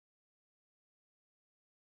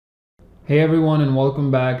Hey everyone, and welcome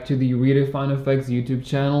back to the RedefineFX YouTube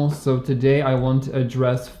channel. So today I want to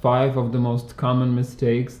address 5 of the most common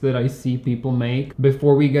mistakes that I see people make.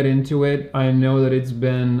 Before we get into it, I know that it's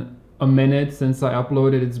been a minute since I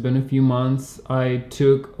uploaded. It's been a few months. I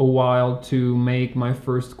took a while to make my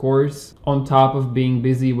first course on top of being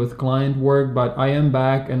busy with client work, but I am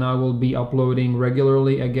back and I will be uploading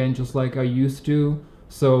regularly again, just like I used to.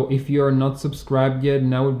 So if you are not subscribed yet,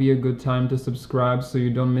 now would be a good time to subscribe so you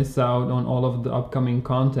don't miss out on all of the upcoming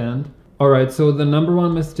content. Alright, so the number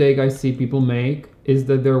one mistake I see people make is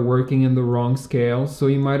that they're working in the wrong scale. So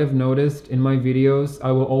you might have noticed in my videos,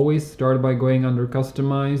 I will always start by going under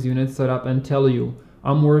Customize, Unit Setup, and tell you,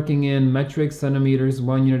 I'm working in metric centimeters,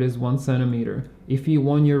 1 unit is 1 centimeter. If you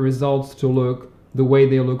want your results to look the way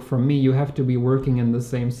they look from me, you have to be working in the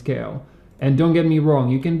same scale. And don't get me wrong,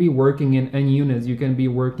 you can be working in N units, you can be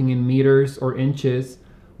working in meters or inches,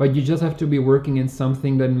 but you just have to be working in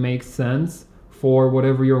something that makes sense for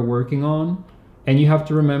whatever you're working on. And you have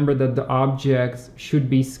to remember that the objects should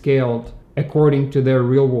be scaled according to their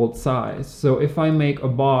real world size. So if I make a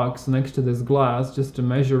box next to this glass just to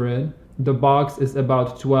measure it, the box is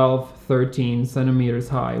about 12, 13 centimeters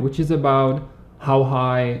high, which is about how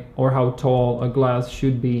high or how tall a glass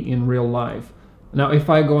should be in real life. Now if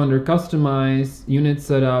I go under Customize, Unit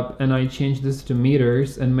Setup, and I change this to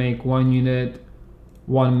meters and make 1 unit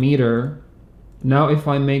 1 meter, now if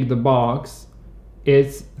I make the box,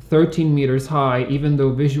 it's 13 meters high, even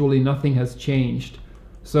though visually nothing has changed.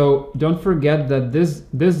 So don't forget that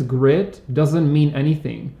this grid doesn't mean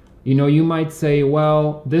anything. You know, you might say,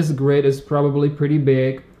 well, this grid is probably pretty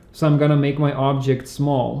big, so I'm gonna make my object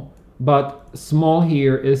small. But small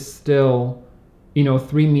here is still,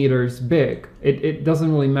 3 meters big. It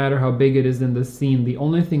doesn't really matter how big it is in the scene. The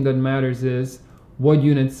only thing that matters is what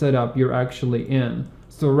unit setup you're actually in.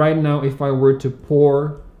 So right now, if I were to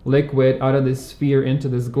pour liquid out of this sphere into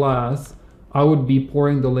this glass, I would be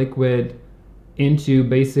pouring the liquid into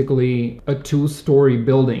basically a 2-story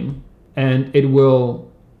building, and it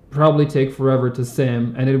will probably take forever to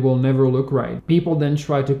sim and it will never look right. People then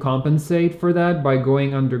try to compensate for that by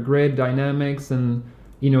going under grid dynamics, and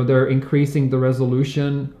they're increasing the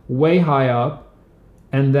resolution way high up,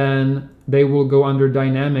 and then they will go under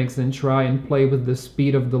dynamics and try and play with the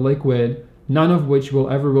speed of the liquid, none of which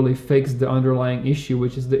will ever really fix the underlying issue,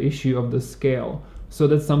 which is the issue of the scale. So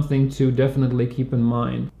that's something to definitely keep in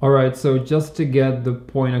mind. Alright, so just to get the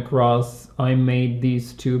point across, I made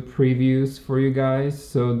these 2 previews for you guys.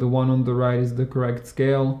 So the one on the right is the correct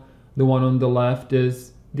scale, the one on the left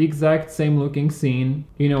is the exact same looking scene.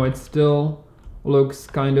 It still looks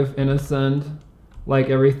kind of innocent, like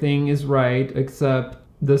everything is right, except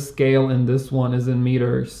the scale in this one is in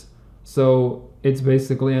meters. So it's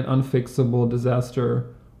basically an unfixable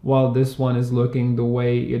disaster, while this one is looking the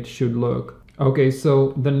way it should look. Okay,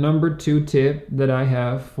 so the number 2 tip that I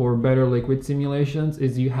have for better liquid simulations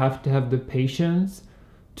is you have to have the patience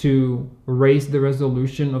to raise the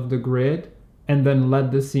resolution of the grid and then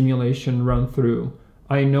let the simulation run through.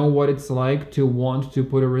 I know what it's like to want to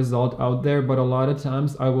put a result out there, but a lot of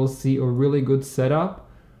times I will see a really good setup,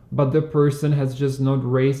 but the person has just not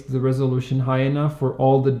raised the resolution high enough for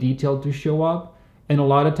all the detail to show up. And a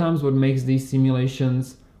lot of times what makes these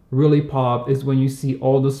simulations really pop is when you see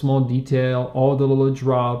all the small detail, all the little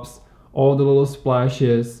drops, all the little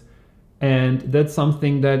splashes, and that's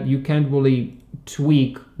something that you can't really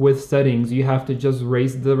tweak with settings. You have to just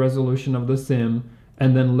raise the resolution of the sim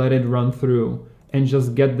and then let it run through and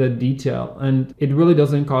just get the detail. And it really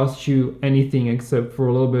doesn't cost you anything except for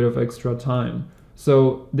a little bit of extra time.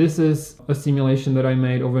 So this is a simulation that I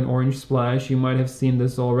made of an orange splash. You might have seen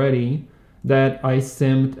this already, that I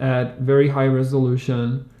simmed at very high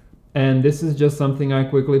resolution. And this is just something I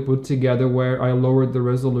quickly put together where I lowered the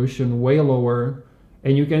resolution way lower.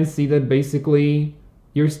 And you can see that basically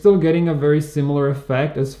you're still getting a very similar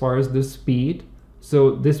effect as far as the speed.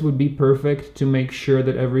 So this would be perfect to make sure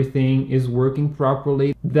that everything is working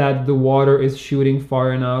properly, that the water is shooting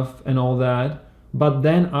far enough and all that. But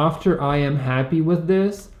then after I am happy with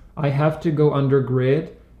this, I have to go under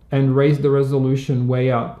grid and raise the resolution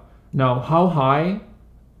way up. Now, how high?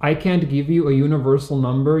 I can't give you a universal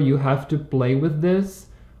number. You have to play with this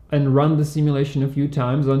and run the simulation a few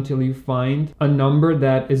times until you find a number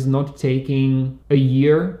that is not taking a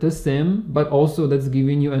year to sim, but also that's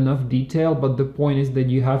giving you enough detail. But the point is that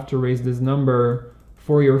you have to raise this number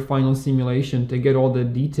for your final simulation to get all the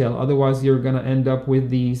detail. Otherwise, you're gonna end up with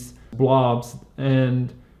these blobs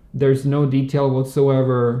and there's no detail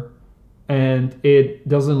whatsoever. and it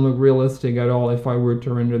doesn't look realistic at all if I were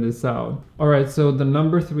to render this out. Alright, so the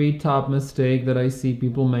number 3 top mistake that I see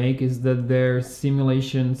people make is that their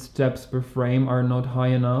simulation steps per frame are not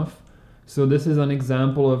high enough. So this is an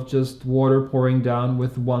example of just water pouring down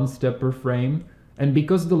with 1 step per frame. And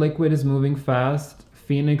because the liquid is moving fast,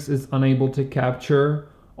 Phoenix is unable to capture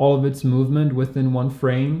all of its movement within 1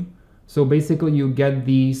 frame. So basically you get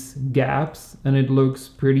these gaps and it looks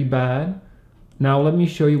pretty bad. Now let me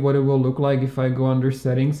show you what it will look like if I go under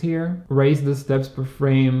settings here, raise the steps per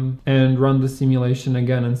frame and run the simulation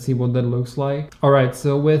again and see what that looks like. Alright,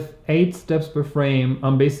 so with 8 steps per frame,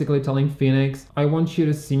 I'm basically telling Phoenix, I want you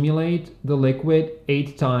to simulate the liquid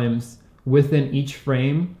 8 times within each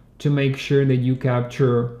frame to make sure that you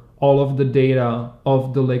capture all of the data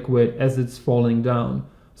of the liquid as it's falling down.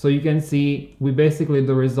 So you can see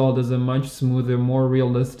the result is a much smoother, more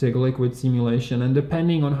realistic liquid simulation. And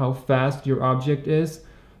depending on how fast your object is,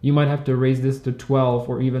 you might have to raise this to 12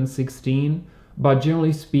 or even 16. But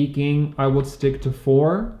generally speaking, I would stick to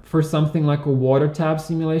 4. For something like a water tap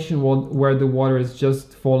simulation where the water is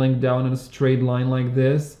just falling down in a straight line like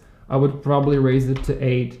this, I would probably raise it to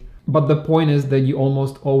 8. But the point is that you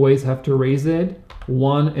almost always have to raise it.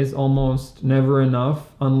 1 is almost never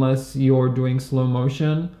enough unless you're doing slow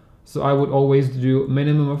motion. So I would always do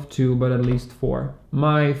minimum of 2, but at least 4.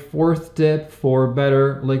 My 4th tip for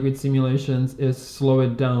better liquid simulations is slow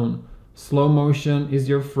it down. Slow motion is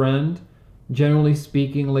your friend. Generally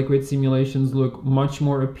speaking, liquid simulations look much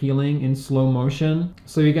more appealing in slow motion.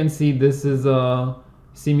 So you can see this is a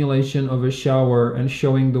simulation of a shower, and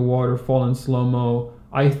showing the water fall in slow-mo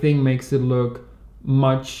I think makes it look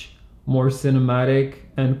much more cinematic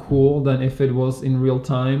and cool than if it was in real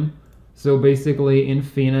time. So basically in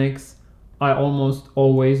Phoenix, I almost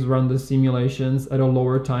always run the simulations at a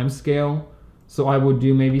lower time scale. So I would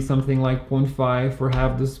do maybe something like 0.5 for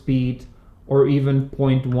half the speed, or even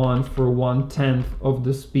 0.1 for 1/10 of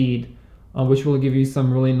the speed, which will give you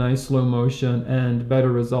some really nice slow motion and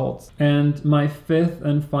better results. And my 5th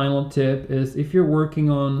and final tip is, if you're working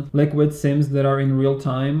on liquid sims that are in real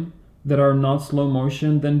time, that are not slow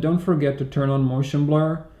motion, then don't forget to turn on motion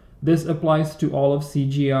blur. This applies to all of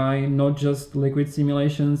CGI, not just liquid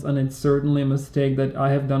simulations, and it's certainly a mistake that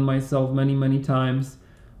I have done myself many times.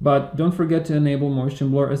 But don't forget to enable motion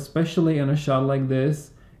blur, especially in a shot like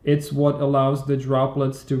this. It's what allows the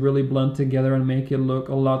droplets to really blend together and make it look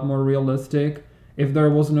a lot more realistic. If there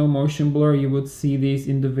was no motion blur, you would see these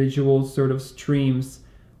individual sort of streams,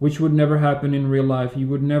 which would never happen in real life. You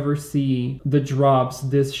would never see the drops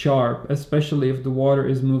this sharp, especially if the water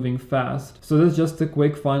is moving fast. So that's just a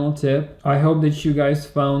quick final tip. I hope that you guys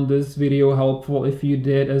found this video helpful. If you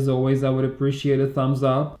did, as always, I would appreciate a thumbs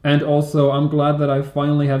up. And also, I'm glad that I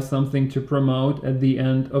finally have something to promote at the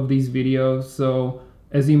end of these videos. So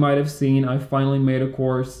as you might have seen, I finally made a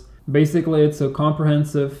course. Basically, it's a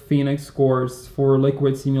comprehensive Phoenix course for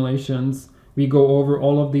liquid simulations. We go over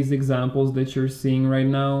all of these examples that you're seeing right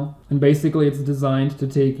now. And basically it's designed to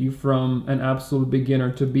take you from an absolute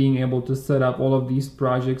beginner to being able to set up all of these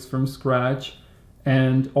projects from scratch.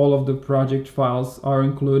 And all of the project files are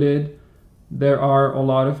included. There are a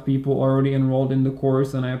lot of people already enrolled in the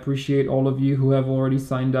course, and I appreciate all of you who have already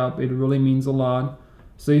signed up. It really means a lot.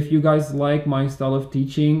 So if you guys like my style of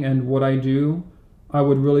teaching and what I do, I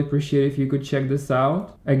would really appreciate if you could check this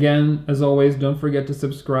out. Again, as always, don't forget to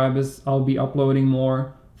subscribe as I'll be uploading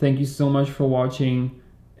more. Thank you so much for watching,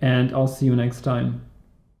 and I'll see you next time.